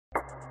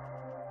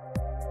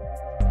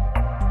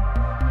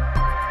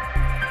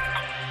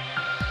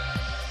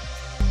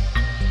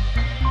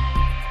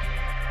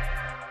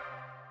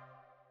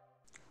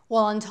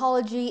While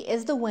Ontology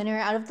is the winner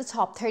out of the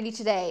top 30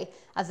 today,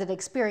 as it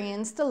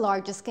experienced the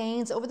largest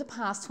gains over the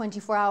past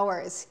 24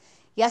 hours.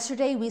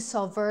 Yesterday, we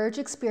saw Verge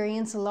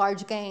experience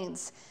large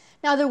gains.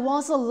 Now, there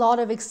was a lot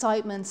of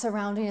excitement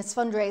surrounding its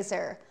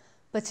fundraiser,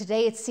 but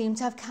today it seemed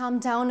to have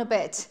calmed down a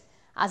bit,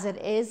 as it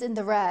is in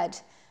the red.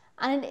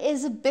 And it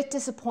is a bit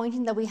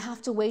disappointing that we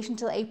have to wait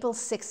until April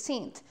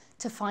 16th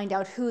to find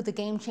out who the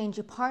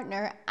game-changing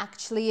partner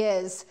actually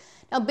is.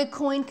 Now,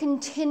 Bitcoin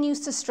continues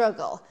to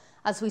struggle,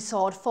 as we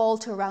saw it fall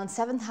to around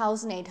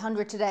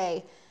 7,800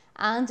 today,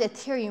 and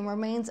Ethereum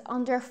remains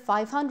under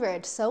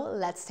 500, so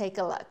let's take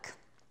a look.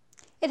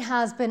 It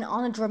has been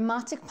on a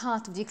dramatic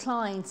path of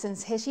decline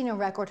since hitting a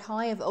record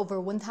high of over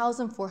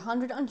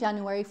 1,400 on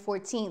January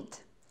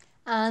 14th.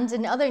 And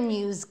in other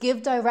news,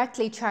 Give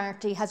Directly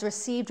charity has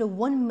received a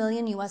 $1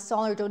 million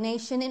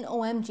donation in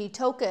OMG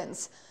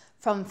tokens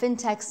from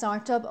fintech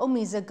startup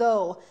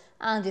OmizaGo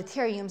and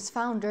Ethereum's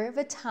founder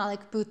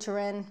Vitalik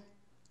Buterin.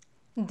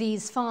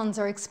 These funds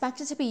are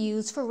expected to be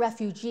used for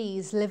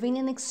refugees living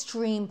in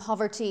extreme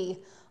poverty.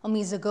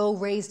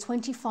 OmizaGo raised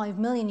 $25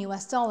 million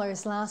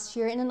last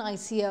year in an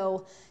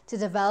ICO to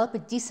develop a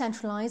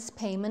decentralized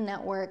payment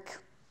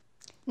network.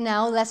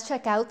 Now let's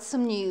check out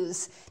some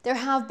news. There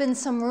have been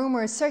some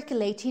rumors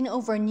circulating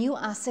over a new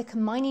ASIC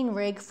mining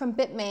rig from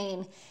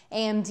Bitmain.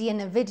 AMD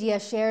and Nvidia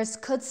shares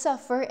could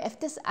suffer if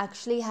this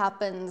actually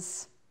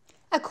happens.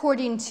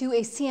 According to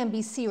a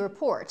CNBC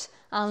report,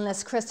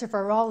 analyst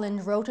Christopher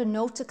Rowland wrote a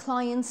note to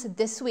clients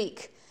this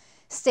week,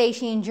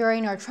 stating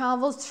during our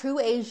travels through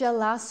Asia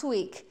last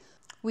week,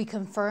 we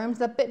confirmed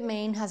that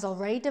Bitmain has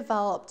already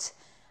developed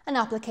an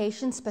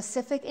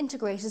application-specific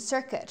integrated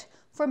circuit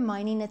for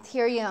mining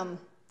Ethereum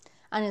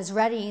and is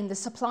readying the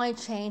supply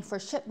chain for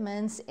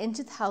shipments in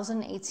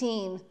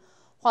 2018,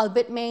 while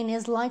Bitmain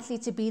is likely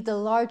to be the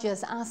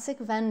largest ASIC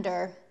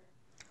vendor.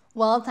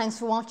 Well, thanks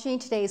for watching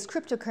today's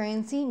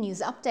cryptocurrency news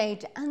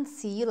update, and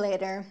see you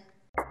later.